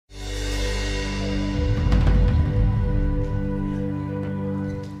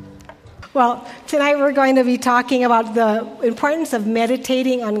Well, tonight we're going to be talking about the importance of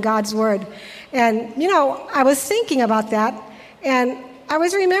meditating on God's Word. And, I was thinking about that, and I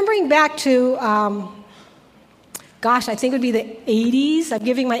was remembering back to, I think it would be the 80s. I'm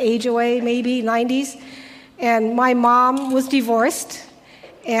giving my age away, maybe 90s. And my mom was divorced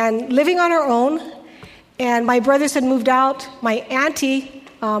and living on her own. And my brothers had moved out. My auntie,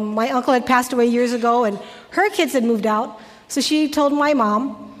 my uncle had passed away years ago, and her kids had moved out. So she told my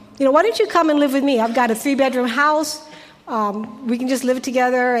mom, why don't you come and live with me? I've got a 3-bedroom house. We can just live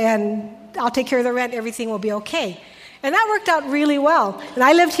together, and I'll take care of the rent. Everything will be okay. And that worked out really well. And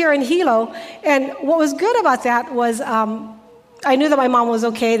I lived here in Hilo. And what was good about that was I knew that my mom was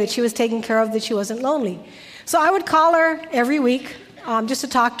okay, that she was taken care of, that she wasn't lonely. So I would call her every week just to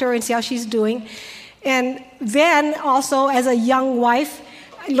talk to her and see how she's doing. And then also as a young wife,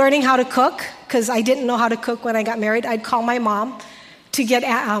 learning how to cook, because I didn't know how to cook when I got married, I'd call my mom to get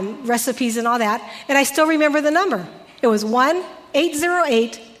recipes and all that. And I still remember the number. It was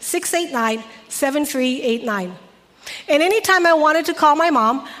 1-808-689-7389. And anytime I wanted to call my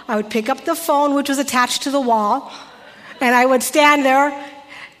mom, I would pick up the phone, which was attached to the wall, and I would stand there,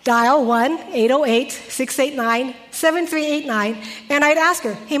 dial 1-808-689-7389, and I'd ask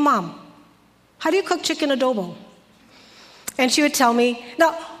her, hey, Mom, how do you cook chicken adobo? And she would tell me,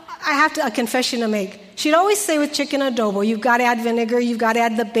 now, I have a confession to make. She'd always say with chicken adobo, you've got to add vinegar, you've got to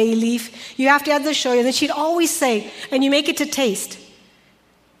add the bay leaf, you have to add the shoyu. And then she'd always say, and you make it to taste.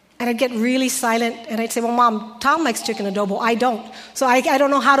 And I'd get really silent, and I'd say, well, Mom, Tom likes chicken adobo. I don't. So I don't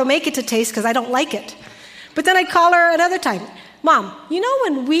know how to make it to taste because I don't like it. But then I'd call her another time. Mom,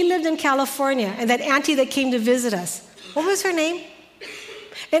 when we lived in California and that auntie that came to visit us, what was her name?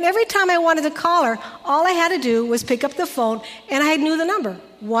 And every time I wanted to call her, all I had to do was pick up the phone, and I knew the number,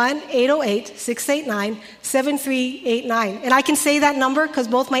 1-808-689-7389. And I can say that number because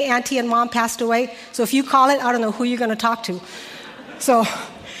both my auntie and mom passed away. So if you call it, I don't know who you're going to talk to. So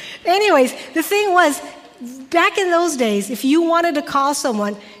anyways, the thing was, back in those days, if you wanted to call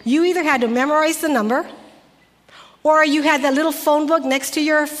someone, you either had to memorize the number, or you had that little phone book next to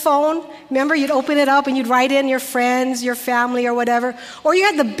your phone. Remember, you'd open it up and you'd write in your friends, your family, or whatever. Or you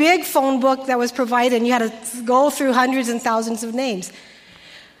had the big phone book that was provided, and you had to go through hundreds and thousands of names.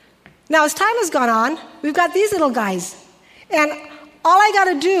 Now, as time has gone on, we've got these little guys. And all I got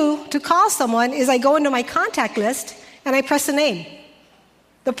to do to call someone is I go into my contact list and I press a name.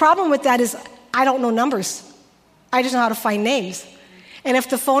 The problem with that is I don't know numbers. I just know how to find names. And if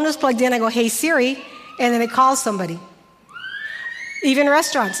the phone is plugged in, I go, hey, Siri, and then it calls somebody. Even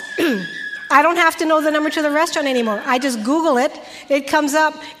restaurants. I don't have to know the number to the restaurant anymore. I just Google it, it comes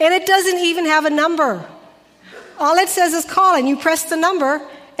up, and it doesn't even have a number. All it says is call, and you press the number,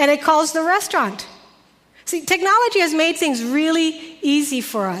 and it calls the restaurant. See, technology has made things really easy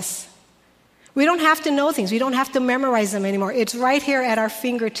for us. We don't have to know things. We don't have to memorize them anymore. It's right here at our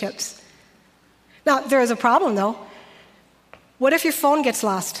fingertips. Now, there is a problem, though. What if your phone gets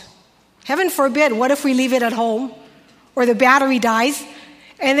lost? Heaven forbid, what if we leave it at home, or the battery dies,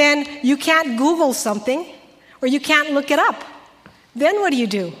 and then you can't Google something, or you can't look it up? Then what do you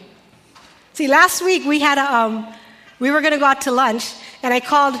do? See, last week we were going to go out to lunch, and I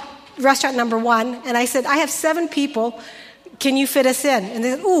called restaurant number 1, and I said, I have 7 people. Can you fit us in? And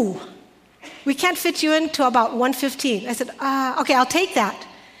they said, ooh, we can't fit you in to about 1:15. I said, okay, I'll take that.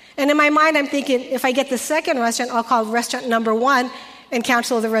 And in my mind, I'm thinking, if I get the second restaurant, I'll call restaurant number 1 and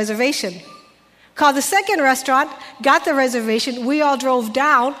cancel the reservation. Called the second restaurant, got the reservation, we all drove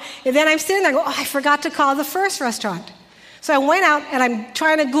down, and then I'm sitting there going, I forgot to call the first restaurant. So I went out, and I'm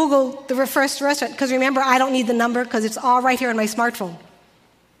trying to Google the first restaurant, because remember, I don't need the number, because it's all right here on my smartphone.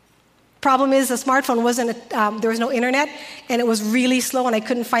 Problem is, the smartphone there was no internet, and it was really slow, and I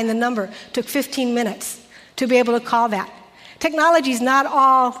couldn't find the number. It took 15 minutes to be able to call that. Technology is not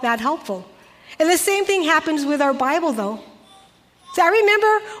all that helpful. And the same thing happens with our Bible, though. So I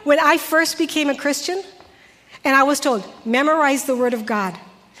remember when I first became a Christian, and I was told, memorize the Word of God.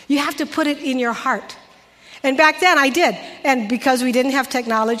 You have to put it in your heart. And back then I did. And because we didn't have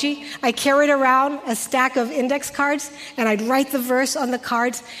technology, I carried around a stack of index cards, and I'd write the verse on the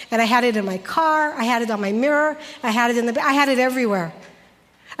cards, and I had it in my car, I had it on my mirror, I had it everywhere.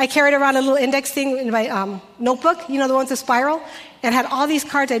 I carried around a little index thing in my notebook, the one with the spiral, and had all these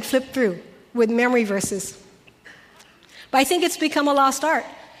cards I'd flip through with memory verses. But I think it's become a lost art.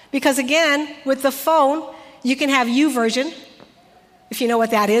 Because again, with the phone, you can have YouVersion. If you know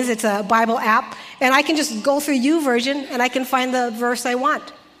what that is, it's a Bible app. And I can just go through YouVersion, and I can find the verse I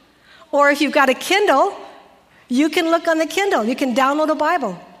want. Or if you've got a Kindle, you can look on the Kindle. You can download a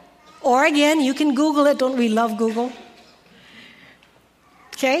Bible. Or again, you can Google it. Don't we love Google?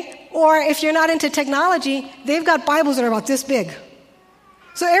 Okay? Or if you're not into technology, they've got Bibles that are about this big.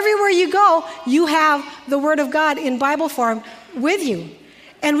 So everywhere you go, you have the Word of God in Bible form with you.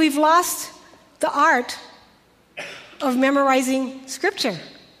 And we've lost the art of memorizing Scripture.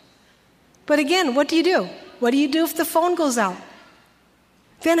 But again, what do you do? What do you do if the phone goes out?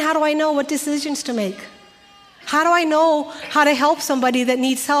 Then how do I know what decisions to make? How do I know how to help somebody that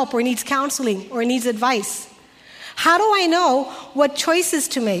needs help or needs counseling or needs advice? How do I know what choices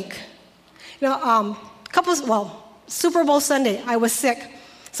to make? Super Bowl Sunday, I was sick,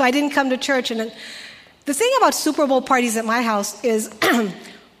 so I didn't come to church. And the thing about Super Bowl parties at my house is,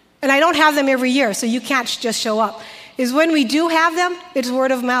 and I don't have them every year, so you can't just show up, is when we do have them, it's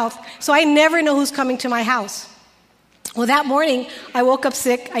word of mouth. So I never know who's coming to my house. Well, that morning, I woke up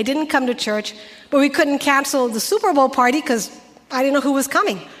sick. I didn't come to church, but we couldn't cancel the Super Bowl party because I didn't know who was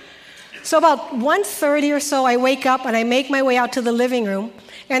coming. So about 1:30 or so, I wake up and I make my way out to the living room,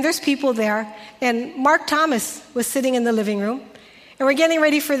 and there's people there. And Mark Thomas was sitting in the living room, and we're getting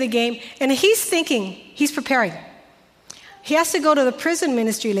ready for the game, and he's thinking, he's preparing. He has to go to the prison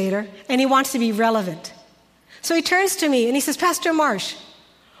ministry later, and he wants to be relevant. So he turns to me and he says, Pastor Marsh,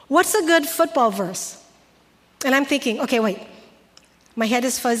 what's a good football verse? And I'm thinking, okay, wait. My head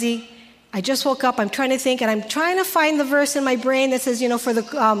is fuzzy. I just woke up. I'm trying to think, and I'm trying to find the verse in my brain that says, for the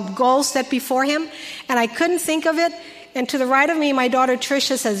goal set before him. And I couldn't think of it. And to the right of me, my daughter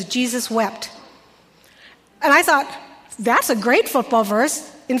Tricia says, Jesus wept. And I thought, that's a great football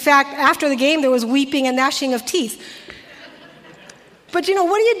verse. In fact, after the game, there was weeping and gnashing of teeth. But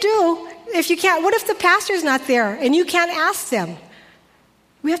what do you do if you can't? What if the pastor's not there and you can't ask them?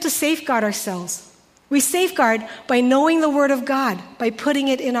 We have to safeguard ourselves. We safeguard by knowing the Word of God, by putting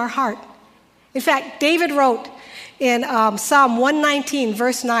it in our heart. In fact, David wrote in Psalm 119,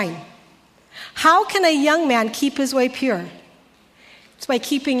 verse 9, how can a young man keep his way pure? It's by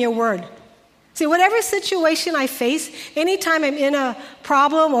keeping your word. See, whatever situation I face, anytime I'm in a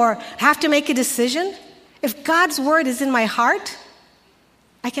problem or have to make a decision, if God's word is in my heart,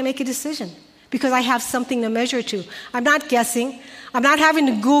 I can make a decision because I have something to measure to. I'm not guessing. I'm not having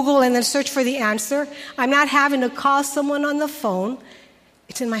to Google and then search for the answer. I'm not having to call someone on the phone.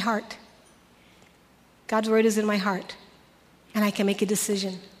 It's in my heart. God's word is in my heart. And I can make a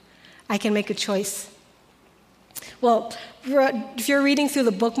decision. I can make a choice. Well, if you're reading through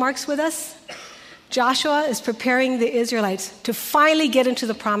the bookmarks with us, Joshua is preparing the Israelites to finally get into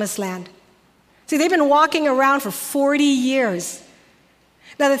the promised land. See, they've been walking around for 40 years.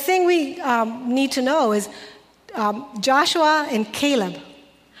 Now, the thing we need to know is Joshua and Caleb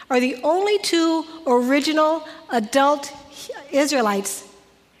are the only two original adult Israelites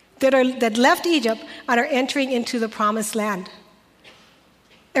that left Egypt and are entering into the promised land.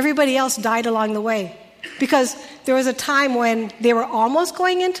 Everybody else died along the way because there was a time when they were almost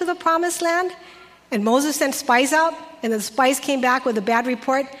going into the promised land, and Moses sent spies out, and the spies came back with a bad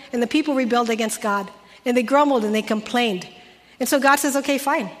report, and the people rebelled against God, and they grumbled and they complained. And so God says, okay,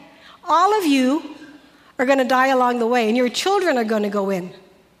 fine. All of you are going to die along the way, and your children are going to go in.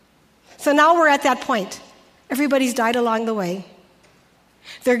 So now we're at that point. Everybody's died along the way.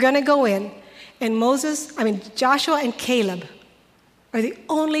 They're going to go in, and Joshua and Caleb are the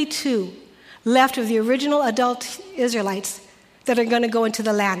only two left of the original adult Israelites that are going to go into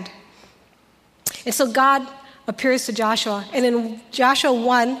the land. And so God appears to Joshua, and in Joshua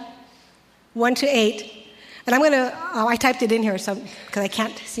 1:1-8, and I typed it in here because I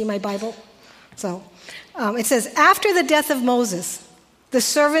can't see my Bible. So it says, after the death of Moses, the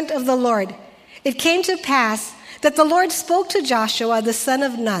servant of the Lord, it came to pass that the Lord spoke to Joshua, the son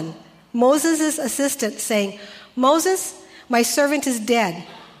of Nun, Moses' assistant, saying, Moses, my servant is dead.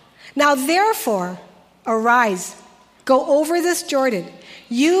 Now therefore, arise, go over this Jordan,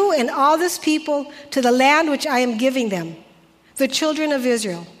 you and all this people, to the land which I am giving them, the children of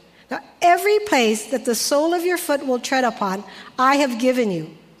Israel. Now every place that the sole of your foot will tread upon, I have given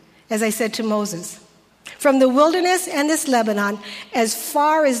you, as I said to Moses. From the wilderness and this Lebanon, as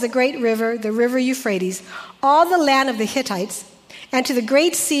far as the great river, the river Euphrates, all the land of the Hittites, and to the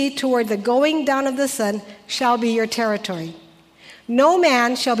great sea toward the going down of the sun shall be your territory. No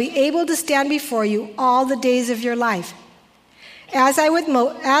man shall be able to stand before you all the days of your life. As I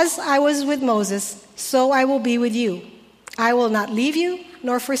was with Moses, so I will be with you. I will not leave you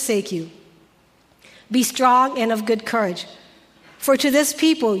nor forsake you. Be strong and of good courage. For to this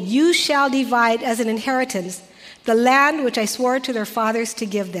people you shall divide as an inheritance the land which I swore to their fathers to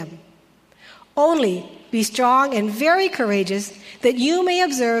give them. Only be strong and very courageous, that you may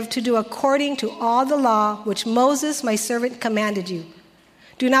observe to do according to all the law which Moses my servant commanded you.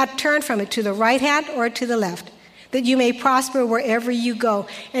 Do not turn from it to the right hand or to the left, that you may prosper wherever you go.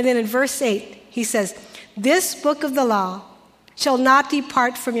 And then in verse 8, he says, this book of the law shall not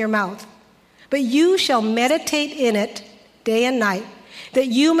depart from your mouth, but you shall meditate in it day and night, that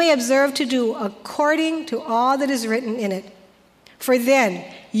you may observe to do according to all that is written in it. For then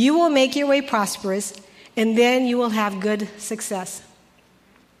you will make your way prosperous, and then you will have good success.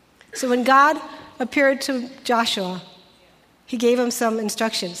 So when God appeared to Joshua, he gave him some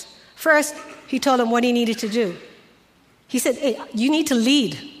instructions. First, he told him what he needed to do. He said, hey, you need to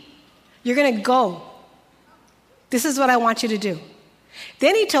lead. You're going to go. This is what I want you to do.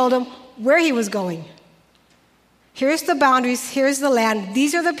 Then he told him where he was going. Here's the boundaries. Here's the land.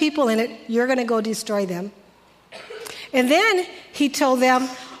 These are the people in it. You're going to go destroy them. And then he told them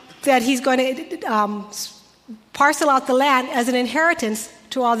that he's going to parcel out the land as an inheritance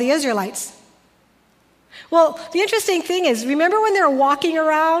to all the Israelites. Well, the interesting thing is, remember when they were walking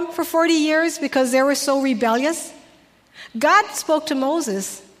around for 40 years because they were so rebellious? God spoke to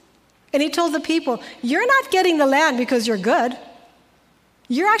Moses, and he told the people, you're not getting the land because you're good.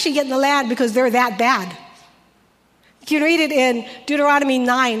 You're actually getting the land because they're that bad. You can read it in Deuteronomy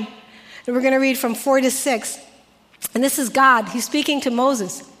 9, and we're going to read from 4 to 6. And this is God. He's speaking to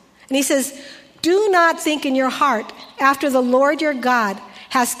Moses. And he says, do not think in your heart after the Lord your God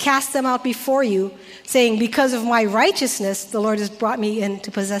has cast them out before you, saying, because of my righteousness, the Lord has brought me in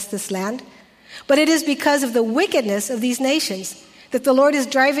to possess this land. But it is because of the wickedness of these nations that the Lord is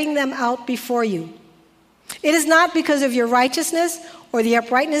driving them out before you. It is not because of your righteousness or the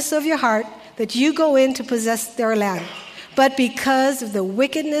uprightness of your heart that you go in to possess their land, but because of the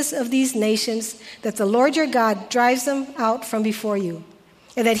wickedness of these nations that the Lord your God drives them out from before you,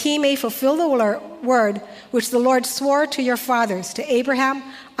 and that he may fulfill the word which the Lord swore to your fathers, to Abraham,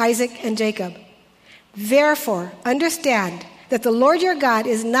 Isaac, and Jacob. Therefore, understand that the Lord your God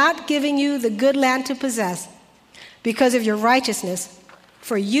is not giving you the good land to possess because of your righteousness,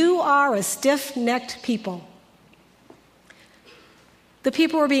 for you are a stiff-necked people. The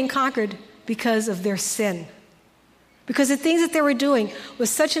people were being conquered because of their sin. Because the things that they were doing was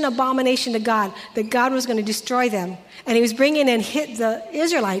such an abomination to God that God was going to destroy them. And he was bringing in the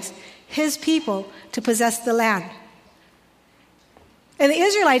Israelites, his people, to possess the land. And the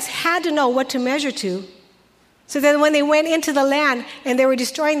Israelites had to know what to measure to, so that when they went into the land and they were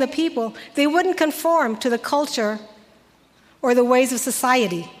destroying the people, they wouldn't conform to the culture or the ways of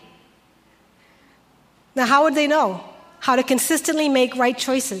society. Now, how would they know how to consistently make right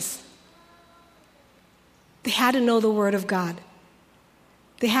choices? They had to know the Word of God.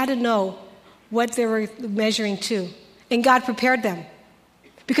 They had to know what they were measuring to. And God prepared them.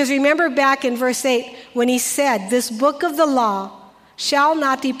 Because remember back in verse 8 when he said, this book of the law shall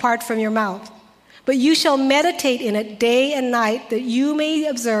not depart from your mouth, but you shall meditate in it day and night, that you may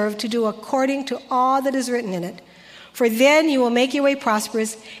observe to do according to all that is written in it. For then you will make your way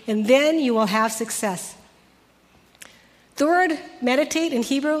prosperous, and then you will have success. The word meditate in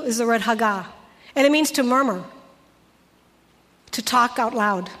Hebrew is the word hagah, and it means to murmur, to talk out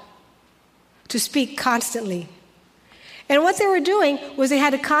loud, to speak constantly. And what they were doing was they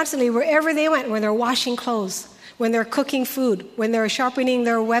had to constantly, wherever they went, when they're washing clothes, when they're cooking food, when they're sharpening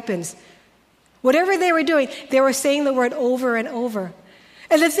their weapons, whatever they were doing, they were saying the word over and over.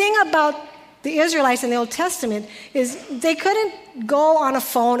 And the thing about the Israelites in the Old Testament is they couldn't go on a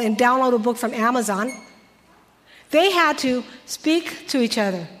phone and download a book from Amazon. They had to speak to each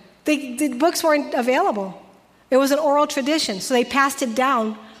other. The books weren't available. It was an oral tradition, so they passed it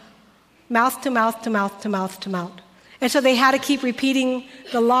down mouth to mouth to mouth to mouth to mouth. And so they had to keep repeating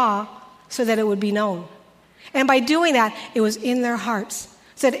the law so that it would be known. And by doing that, it was in their hearts.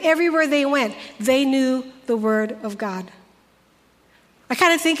 So that everywhere they went, they knew the Word of God. I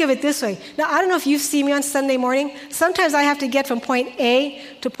kind of think of it this way. Now, I don't know if you've seen me on Sunday morning. Sometimes I have to get from point A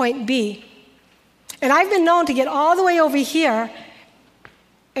to point B. And I've been known to get all the way over here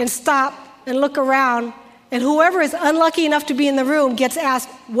and stop and look around, and whoever is unlucky enough to be in the room gets asked,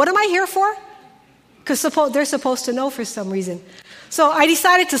 what am I here for? Because they're supposed to know for some reason. So I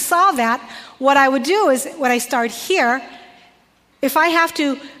decided to solve that. What I would do is, when I start here, if I have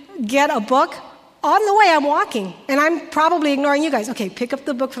to get a book, on the way I'm walking, and I'm probably ignoring you guys. Okay, pick up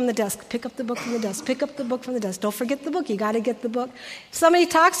the book from the desk, pick up the book from the desk, pick up the book from the desk. Don't forget the book, you got to get the book. If somebody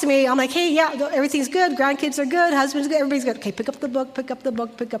talks to me, I'm like, hey, yeah, everything's good, grandkids are good, husband's good, everybody's good. Okay, pick up the book, pick up the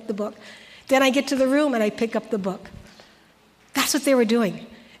book, pick up the book. Then I get to the room and I pick up the book. That's what they were doing.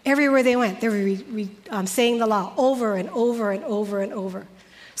 Everywhere they went, they were saying the law over and over and over and over,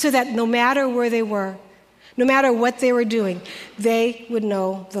 so that no matter where they were, no matter what they were doing, they would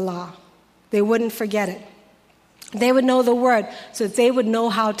know the law. They wouldn't forget it. They would know the word, so that they would know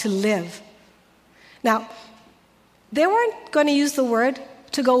how to live. Now, they weren't going to use the word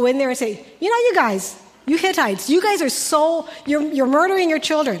to go in there and say, you guys, you Hittites, you guys are you're murdering your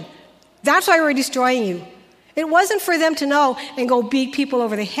children. That's why we're destroying you. It wasn't for them to know and go beat people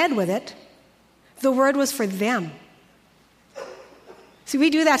over the head with it. The word was for them. See, we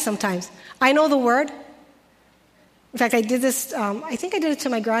do that sometimes. I know the word. In fact, I did this, I think I did it to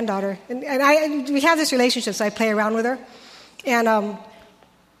my granddaughter. And we have this relationship, so I play around with her. And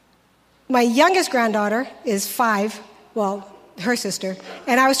my youngest granddaughter is 5, well, her sister.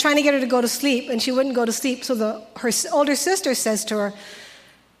 And I was trying to get her to go to sleep, and she wouldn't go to sleep. So her older sister says to her,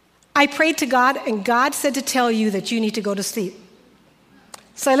 I prayed to God, and God said to tell you that you need to go to sleep.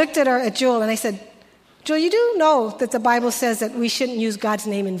 So I looked at Jewel, and I said, Jewel, you do know that the Bible says that we shouldn't use God's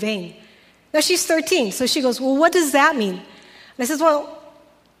name in vain. Now, she's 13, so she goes, well, what does that mean? And I says, well,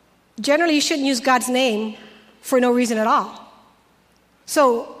 generally you shouldn't use God's name for no reason at all.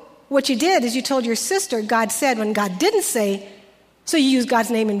 So what you did is you told your sister God said when God didn't say, so you use God's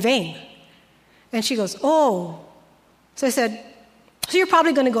name in vain. And she goes, oh. So I said, so you're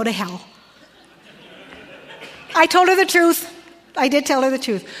probably going to go to hell. I told her the truth. I did tell her the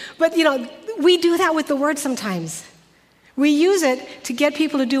truth. But, we do that with the word sometimes. We use it to get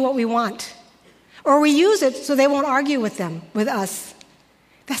people to do what we want. Or we use it so they won't argue with us.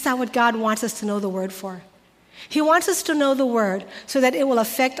 That's not what God wants us to know the word for. He wants us to know the word so that it will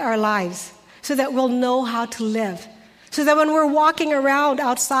affect our lives, so that we'll know how to live, so that when we're walking around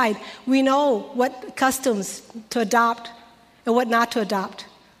outside, we know what customs to adopt and what not to adopt,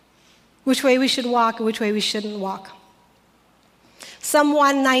 which way we should walk and which way we shouldn't walk. Psalm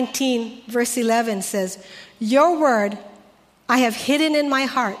 119, verse 11 says, your word I have hidden in my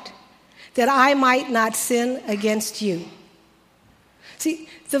heart that I might not sin against you. See,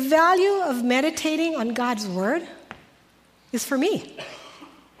 the value of meditating on God's word is for me.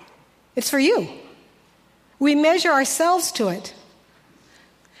 It's for you. We measure ourselves to it.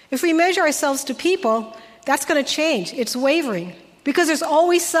 If we measure ourselves to people, that's going to change. It's wavering. Because there's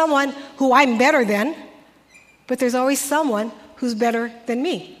always someone who I'm better than, but there's always someone who's better than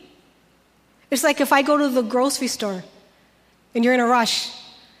me. It's like if I go to the grocery store and you're in a rush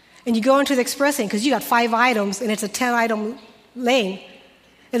and you go into the express lane because you got 5 items and it's a 10-item lane,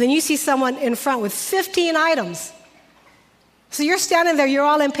 and then you see someone in front with 15 items. So you're standing there, you're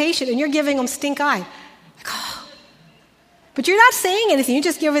all impatient, and you're giving them stink eye. Like, oh. But you're not saying anything, you're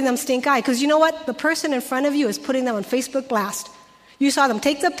just giving them stink eye, because you know what? The person in front of you is putting them on Facebook blast. You saw them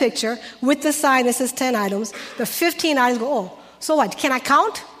take the picture with the sign that says 10 items. The 15 items go, oh, so what? Can I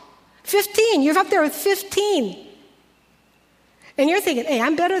count? 15. You're up there with 15. And you're thinking, hey,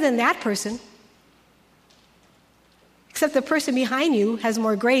 I'm better than that person. Except the person behind you has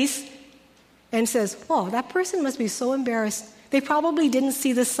more grace and says, oh, that person must be so embarrassed. They probably didn't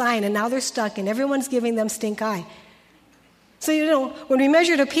see the sign, and now they're stuck, and everyone's giving them stink eye. So, when we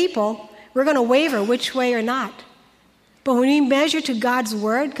measure to people, we're going to waver which way or not. But when we measure to God's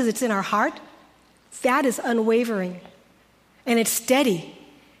word, because it's in our heart, that is unwavering. And it's steady.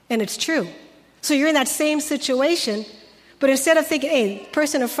 And it's true. So you're in that same situation, but instead of thinking, hey, the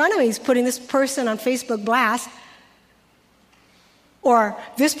person in front of me is putting this person on Facebook blast, or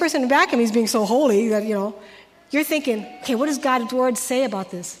this person in back of me is being so holy that, you're thinking, okay, what does God's word say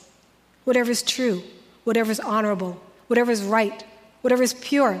about this? Whatever is true, whatever is honorable, whatever is right, whatever is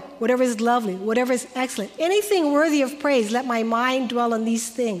pure, whatever is lovely, whatever is excellent, anything worthy of praise, let my mind dwell on these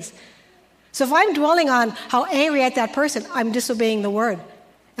things. So if I'm dwelling on how angry at that person, I'm disobeying the word,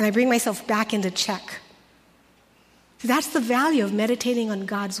 and I bring myself back into check. That's the value of meditating on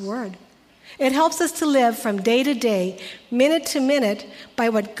God's word. It helps us to live from day to day, minute to minute, by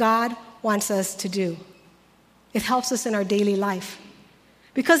what God wants us to do. It helps us in our daily life.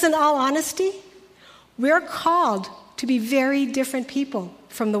 Because in all honesty, we're called to be very different people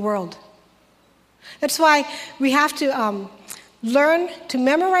from the world. That's why we have to learn to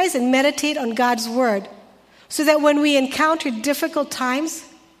memorize and meditate on God's word so that when we encounter difficult times,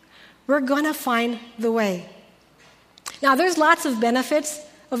 we're going to find the way. Now, there's lots of benefits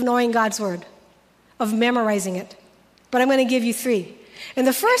of knowing God's word, of memorizing it. But I'm going to give you 3. And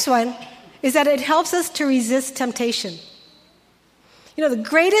the first one is that it helps us to resist temptation. The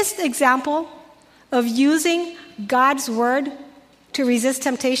greatest example of using God's word to resist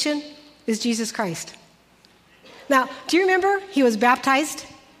temptation is Jesus Christ. Now, do you remember he was baptized?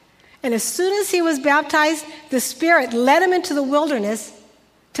 And as soon as he was baptized, the Spirit led him into the wilderness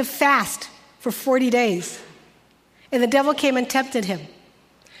to fast for 40 days. And the devil came and tempted him.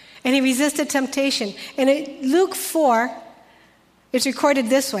 And he resisted temptation. And in Luke 4, it's recorded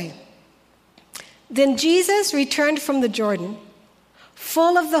this way. Then Jesus returned from the Jordan,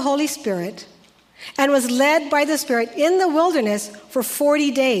 full of the Holy Spirit, and was led by the Spirit in the wilderness for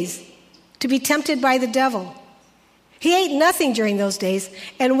 40 days to be tempted by the devil. He ate nothing during those days,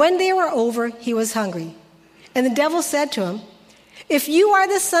 and when they were over, he was hungry. And the devil said to him, "If you are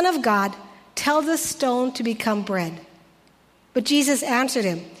the Son of God, tell this stone to become bread." But Jesus answered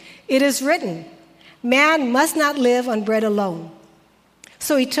him, "It is written, man must not live on bread alone."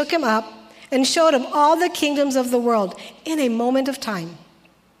 So he took him up and showed him all the kingdoms of the world in a moment of time.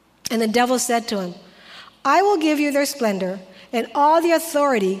 And the devil said to him, "I will give you their splendor and all the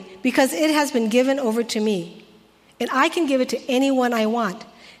authority because it has been given over to me. And I can give it to anyone I want.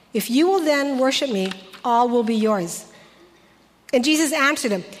 If you will then worship me, all will be yours." And Jesus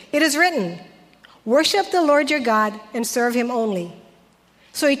answered him, "It is written, worship the Lord your God and serve him only."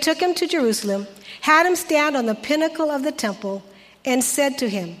 So he took him to Jerusalem, had him stand on the pinnacle of the temple, and said to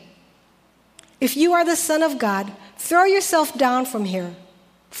him, "If you are the Son of God, throw yourself down from here,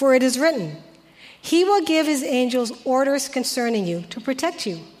 for it is written, he will give his angels orders concerning you to protect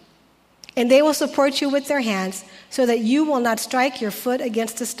you. And they will support you with their hands so that you will not strike your foot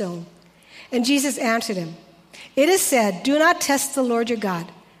against a stone." And Jesus answered him, "It is said, do not test the Lord your God."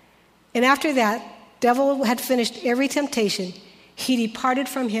 And after that, devil had finished every temptation, he departed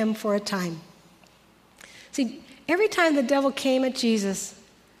from him for a time. See, every time the devil came at Jesus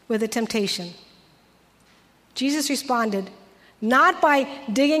with a temptation, Jesus responded not by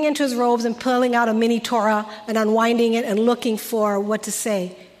digging into his robes and pulling out a mini Torah and unwinding it and looking for what to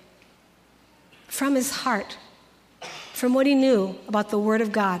say. From his heart, from what he knew about the Word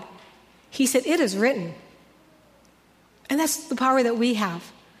of God, he said, "It is written." And that's the power that we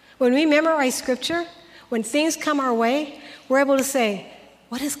have. When we memorize Scripture, when things come our way, we're able to say,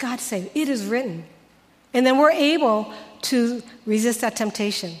 what does God say? It is written. And then we're able to resist that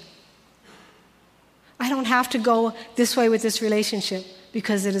temptation. I don't have to go this way with this relationship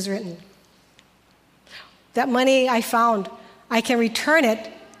because it is written. That money I found, I can return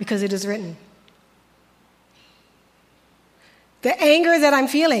it because it is written. The anger that I'm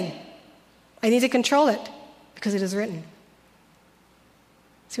feeling, I need to control it because it is written.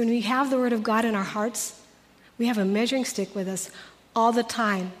 So when we have the Word of God in our hearts, we have a measuring stick with us all the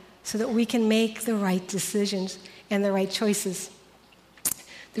time so that we can make the right decisions and the right choices.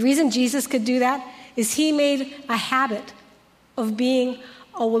 The reason Jesus could do that is he made a habit of being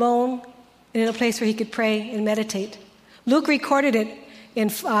alone in a place where he could pray and meditate. Luke recorded it in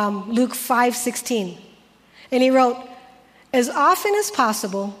Luke 5:16. And he wrote, "As often as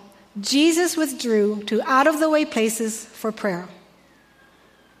possible, Jesus withdrew to out-of-the-way places for prayer."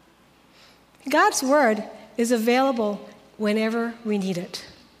 God's Word is available whenever we need it.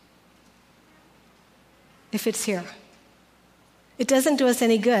 If it's here. It doesn't do us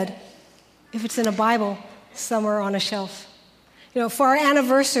any good if it's in a Bible somewhere on a shelf. You know, for our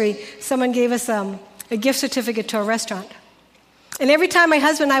anniversary, someone gave us a gift certificate to a restaurant. And every time my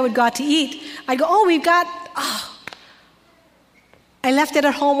husband and I would go out to eat, I'd go, I left it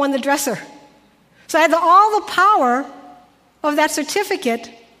at home on the dresser. So I had all the power of that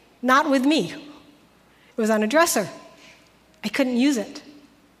certificate not with me. It was on a dresser. I couldn't use it.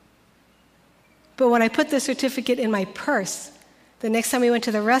 But when I put the certificate in my purse, the next time we went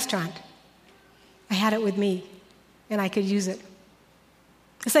to the restaurant, I had it with me, and I could use it.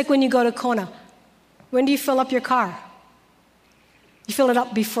 It's like when you go to Kona. When do you fill up your car? You fill it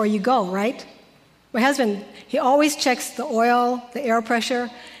up before you go, right? My husband, he always checks the oil, the air pressure,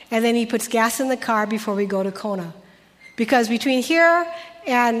 and then he puts gas in the car before we go to Kona. Because between here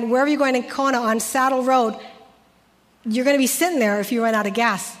and wherever you're going in Kona on Saddle Road, you're going to be sitting there if you run out of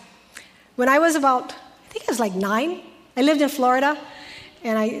gas. When I was about, I think I was like 9, I lived in Florida,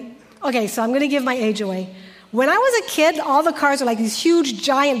 and so I'm going to give my age away. When I was a kid, all the cars were like these huge,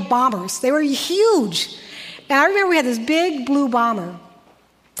 giant bombers. They were huge. And I remember we had this big blue bomber.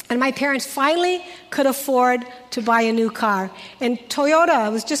 And my parents finally could afford to buy a new car. And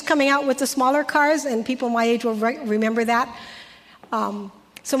Toyota was just coming out with the smaller cars, and people my age will remember that.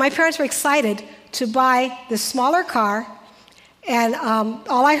 So my parents were excited to buy this smaller car, and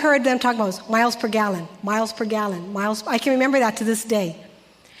all I heard them talk about was miles per gallon, miles per gallon, miles. I can remember that to this day.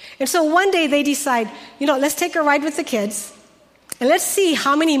 And so one day they decide, let's take a ride with the kids, and let's see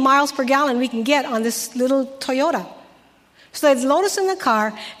how many miles per gallon we can get on this little Toyota. So they load us in the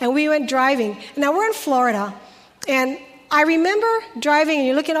car, and we went driving. Now, we're in Florida, and I remember driving, and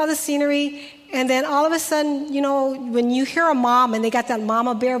you're looking at all the scenery, and then all of a sudden, when you hear a mom, and they got that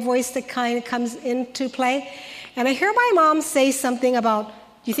mama bear voice that kind of comes into play, and I hear my mom say something about,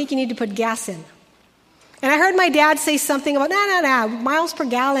 "Do you think you need to put gas in?" And I heard my dad say something about, no, miles per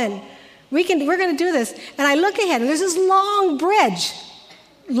gallon. We're going to do this. And I look ahead, and there's this long bridge,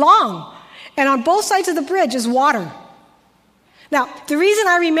 long. And on both sides of the bridge is water. Now, the reason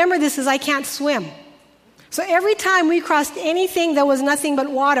I remember this is I can't swim. So every time we crossed anything that was nothing but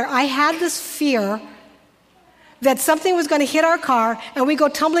water, I had this fear that something was going to hit our car and we go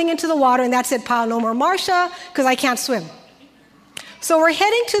tumbling into the water and that's it, pal, no more Marcia, because I can't swim. So we're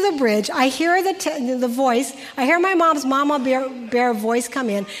heading to the bridge. I hear the voice. I hear my mom's Mama Bear voice come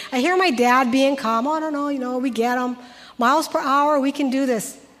in. I hear my dad being calm. Oh, no, we get them. Miles per hour, we can do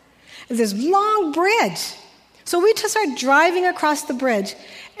this. And this long bridge. So we just start driving across the bridge,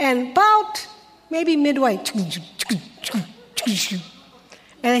 and about maybe midway, and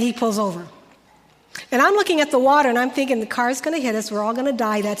then he pulls over. And I'm looking at the water, and I'm thinking, the car's going to hit us. We're all going to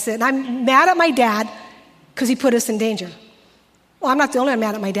die. That's it. And I'm mad at my dad because he put us in danger. Well, I'm not the only one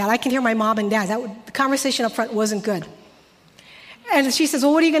mad at my dad. I can hear my mom and dad. The conversation up front wasn't good. And she says,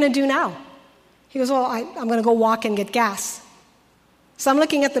 well, what are you going to do now? He goes, well, I'm going to go walk and get gas. So I'm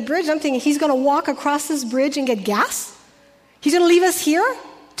looking at the bridge. I'm thinking, he's going to walk across this bridge and get gas? He's going to leave us here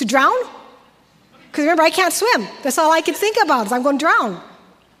to drown? Because remember, I can't swim. That's all I can think about is I'm going to drown.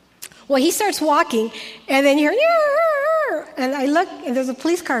 Well, he starts walking, and then you hear, and I look, and there's a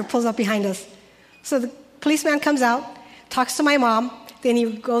police car pulls up behind us. So the policeman comes out, talks to my mom, then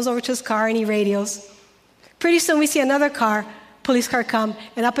he goes over to his car and he radios. Pretty soon we see another police car come,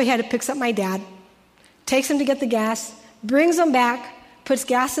 and up ahead it picks up my dad, takes him to get the gas, brings him back, puts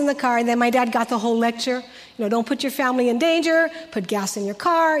gas in the car, and then my dad got the whole lecture. Don't put your family in danger, put gas in your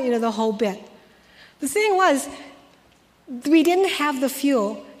car, the whole bit. The thing was, we didn't have the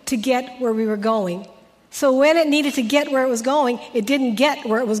fuel to get where we were going. So when it needed to get where it was going, it didn't get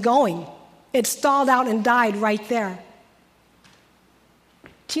where it was going. It stalled out and died right there.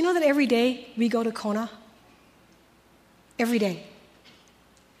 Do you know that every day we go to Kona? Every day.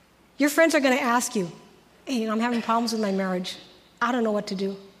 Your friends are going to ask you, hey, I'm having problems with my marriage. I don't know what to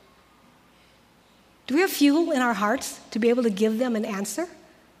do. Do we have fuel in our hearts to be able to give them an answer?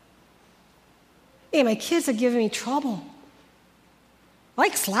 Hey, my kids are giving me trouble.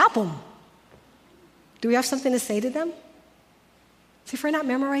 Like, slap them. Do we have something to say to them? See, if we're not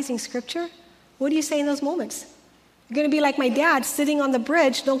memorizing Scripture, what do you say in those moments? You're going to be like my dad sitting on the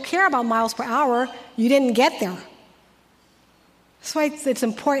bridge, don't care about miles per hour. You didn't get there. That's why it's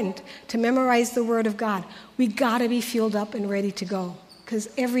important to memorize the Word of God. We got to be fueled up and ready to go, because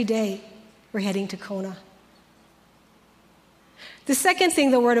every day we're heading to Kona. The second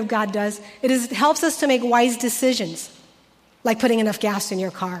thing the Word of God does, it helps us to make wise decisions, like putting enough gas in your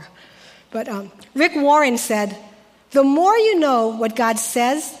car. But Rick Warren said, the more you know what God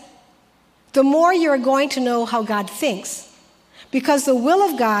says, the more you're going to know how God thinks, because the will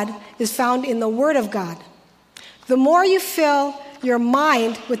of God is found in the Word of God. The more you fill your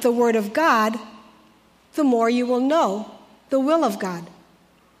mind with the Word of God, the more you will know the will of God.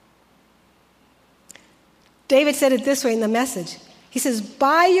 David said it this way in the Message. He says,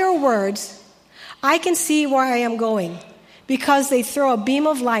 by your words, I can see where I am going, because they throw a beam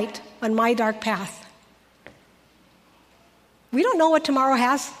of light on my dark path. We don't know what tomorrow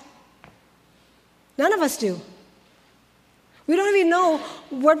has. None of us do. We don't even know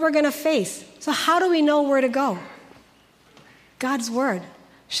what we're going to face. So how do we know where to go? God's Word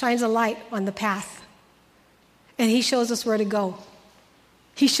shines a light on the path, and He shows us where to go.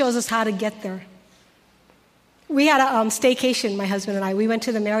 He shows us how to get there. We had a staycation, my husband and I. We went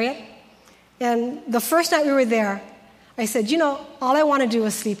to the Marriott, and the first night we were there, I said, all I want to do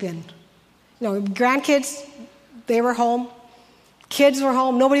is sleep in. Grandkids, they were home. Kids were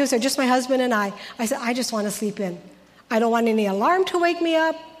home. Nobody was there, just my husband and I. I said, I just want to sleep in. I don't want any alarm to wake me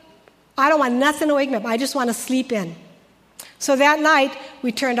up. I don't want nothing to wake me up. I just want to sleep in. So that night,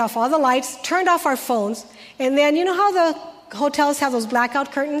 we turned off all the lights, turned off our phones, and then you know how the hotels have those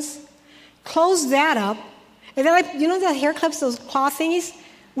blackout curtains? Closed that up, and then the hair clips, those claw thingies?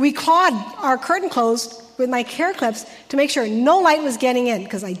 We clawed our curtain closed with my hair clips to make sure no light was getting in,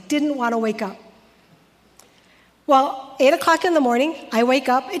 because I didn't want to wake up. Well, 8 o'clock in the morning, I wake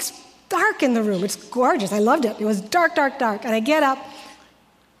up. It's dark in the room. It's gorgeous. I loved it. It was dark, dark, dark. And I get up,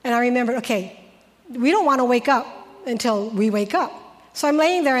 and I remember, okay, we don't want to wake up until we wake up. So I'm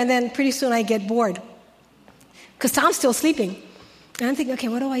laying there, and then pretty soon I get bored, because Tom's still sleeping. And I'm thinking, okay,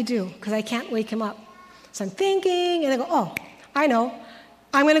 what do I do? Because I can't wake him up. So I'm thinking, and I go, oh, I know.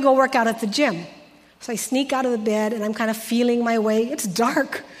 I'm going to go work out at the gym. So I sneak out of the bed, and I'm kind of feeling my way. It's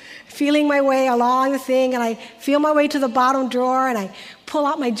dark. Feeling my way along the thing, and I feel my way to the bottom drawer, and I pull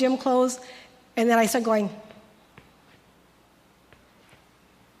out my gym clothes, and then I start going.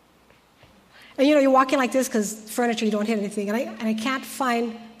 And you're walking like this because furniture, you don't hit anything, and I can't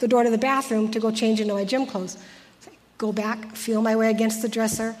find the door to the bathroom to go change into my gym clothes. So I go back, feel my way against the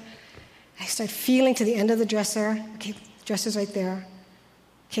dresser, I start feeling to the end of the dresser. Okay, the dresser's right there.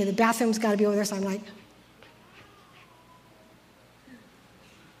 Okay, the bathroom's got to be over there. So I'm like,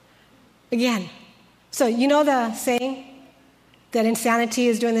 again. So you know the saying that insanity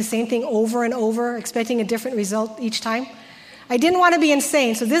is doing the same thing over and over, expecting a different result each time? I didn't want to be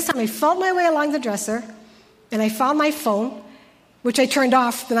insane, so this time I felt my way along the dresser, and I found my phone, which I turned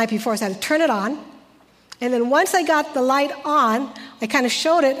off the night before, so I had to turn it on. And then once I got the light on, I kind of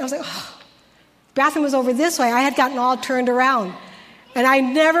showed it. I was like, oh, the bathroom was over this way. I had gotten all turned around. And I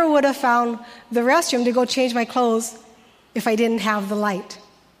never would have found the restroom to go change my clothes if I didn't have the light.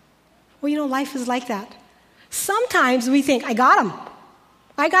 Well, you know, life is like that. Sometimes we think, I got him.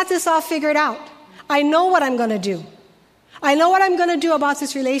 I got this all figured out. I know what I'm going to do. I know what I'm going to do about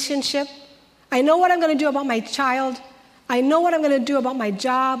this relationship. I know what I'm going to do about my child. I know what I'm going to do about my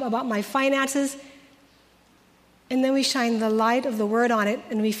job, about my finances. And then we shine the light of the Word on it,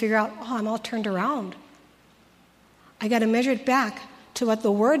 and we figure out, oh, I'm all turned around. I got to measure it back to what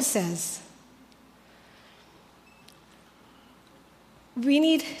the Word says. We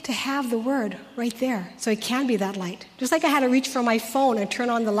need to have the Word right there so it can be that light. Just like I had to reach for my phone and turn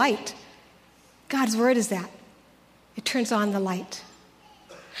on the light. God's Word is that. It turns on the light.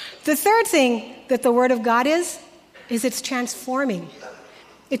 The third thing that the Word of God is it's transforming.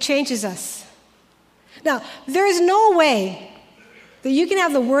 It changes us. Now, there is no way that you can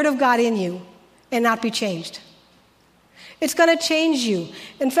have the Word of God in you and not be changed. It's going to change you.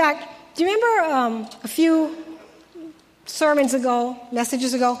 In fact, do you remember a few sermons ago,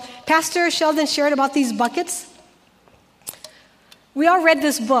 messages ago, Pastor Sheldon shared about these buckets? We all read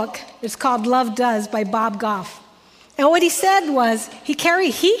this book. It's called Love Does by Bob Goff. And what he said was he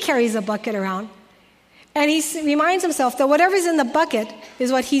carries a bucket around, and he reminds himself that whatever's in the bucket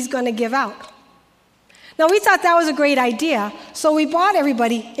is what he's going to give out. Now, we thought that was a great idea, so we bought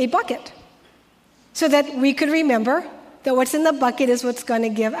everybody a bucket so that we could remember that what's in the bucket is what's going to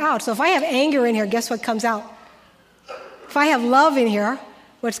give out. So if I have anger in here, guess what comes out? If I have love in here,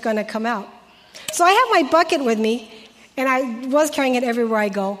 what's going to come out? So I have my bucket with me, and I was carrying it everywhere I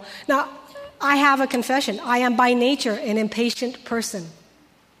go. Now, I have a confession. I am by nature an impatient person.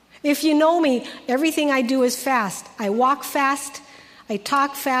 If you know me, everything I do is fast. I walk fast. I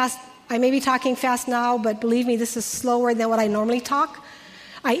talk fast. I may be talking fast now, but believe me, this is slower than what I normally talk.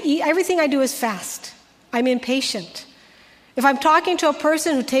 I eat. Everything I do is fast. I'm impatient. If I'm talking to a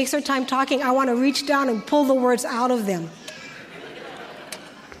person who takes their time talking, I want to reach down and pull the words out of them.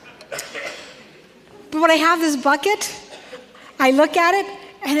 But when I have this bucket, I look at it,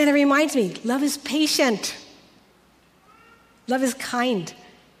 and then it reminds me, love is patient. Love is kind.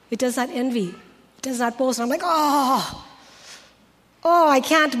 It does not envy. It does not boast. And I'm like, oh, I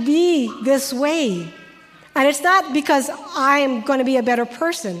can't be this way. And it's not because I'm going to be a better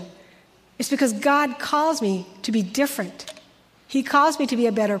person. It's because God calls me to be different. He calls me to be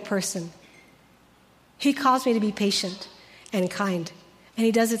a better person. He calls me to be patient and kind. And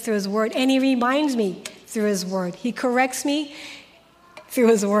he does it through his word. And he reminds me through his word. He corrects me through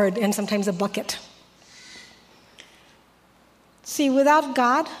his word, and sometimes a bucket. See, without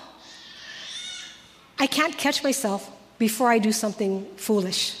God, I can't catch myself before I do something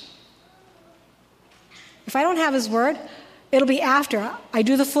foolish. If I don't have his word, it'll be after I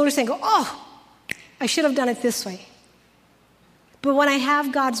do the foolish thing, go, oh, I should have done it this way. But when I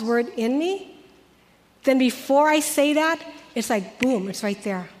have God's word in me, then before I say that, it's like, boom, it's right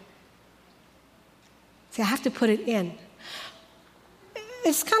there. See, I have to put it in.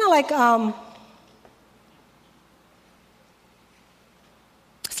 It's kind of like,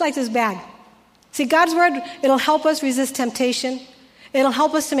 it's like this bag. See, God's word, it'll help us resist temptation. It'll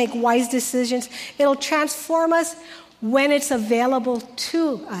help us to make wise decisions. It'll transform us when it's available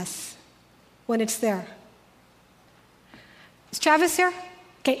to us, when it's there. Is Travis here?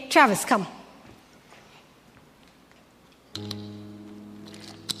 Okay, Travis, come.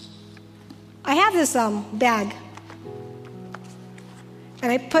 I have this bag,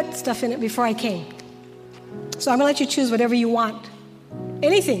 and I put stuff in it before I came. So I'm going to let you choose whatever you want.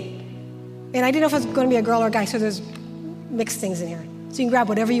 Anything. And I didn't know if it was going to be a girl or a guy, so there's mixed things in here. So you can grab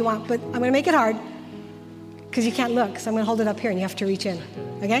whatever you want, but I'm going to make it hard because you can't look, so I'm going to hold it up here and you have to reach in.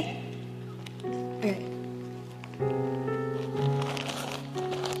 Okay? Okay.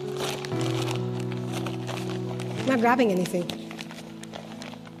 I'm not grabbing anything.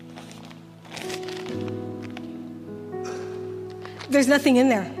 There's nothing in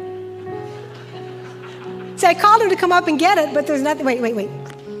there. See, I called him to come up and get it, but there's nothing. Wait.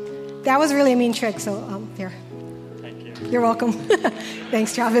 That was really a mean trick, so here. Thank you. You're welcome.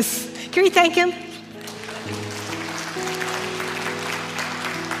 Thanks, Travis. Can we thank him?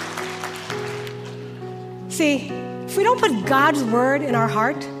 See, if we don't put God's word in our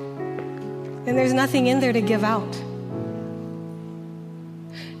heart, then there's nothing in there to give out.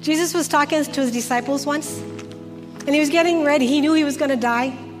 Jesus was talking to his disciples once, and he was getting ready. He knew he was going to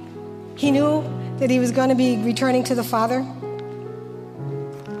die. He knew that he was going to be returning to the Father.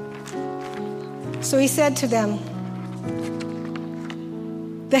 So he said to them,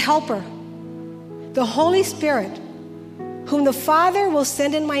 the Helper, the Holy Spirit, whom the Father will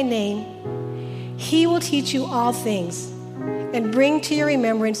send in my name, he will teach you all things and bring to your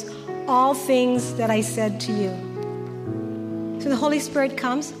remembrance all things that I said to you. So the Holy Spirit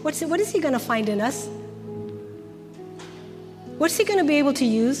comes. What is he going to find in us? What's he going to be able to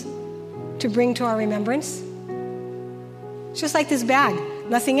use to bring to our remembrance? It's just like this bag.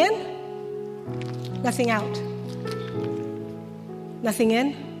 Nothing in, nothing out. Nothing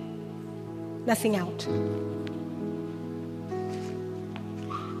in, nothing out.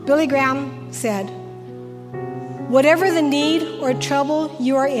 Billy Graham said, whatever the need or trouble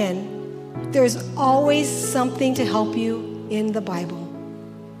you are in, there's always something to help you in the Bible.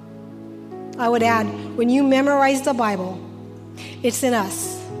 I would add, when you memorize the Bible, it's in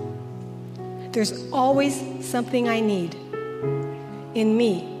us. There's always something I need in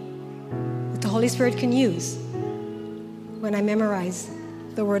me that the Holy Spirit can use when I memorize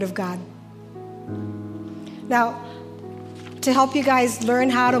the Word of God. Now, to help you guys learn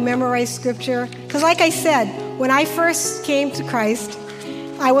how to memorize Scripture, because like I said, when I first came to Christ,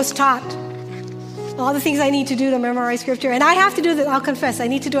 I was taught all the things I need to do to memorize Scripture, and I have to do that. I'll confess, I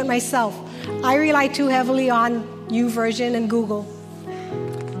need to do it myself. I rely too heavily on YouVersion and Google.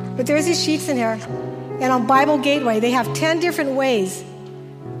 But there's these sheets in here, and on Bible Gateway, they have 10 different ways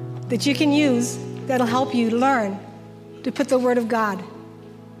that you can use that'll help you learn to put the Word of God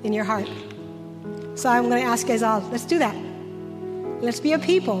in your heart. So I'm going to ask you guys all, let's do that. Let's be a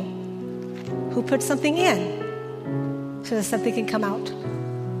people who put something in so that something can come out.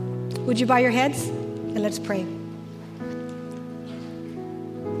 Would you bow your heads? And let's pray.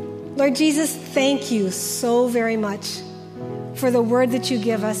 Lord Jesus, thank you so very much for the word that you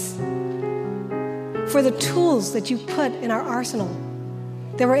give us, for the tools that you put in our arsenal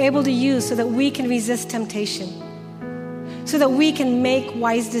that we're able to use so that we can resist temptation, so that we can make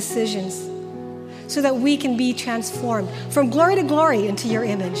wise decisions, so that we can be transformed from glory to glory into your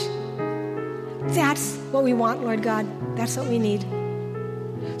image. That's what we want, Lord God. That's what we need.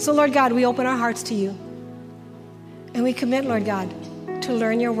 So, Lord God, we open our hearts to you. And we commit, Lord God, to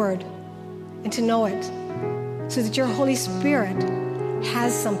learn your word and to know it so that your Holy Spirit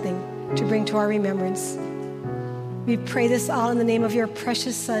has something to bring to our remembrance. We pray this all in the name of your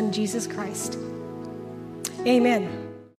precious Son, Jesus Christ. Amen.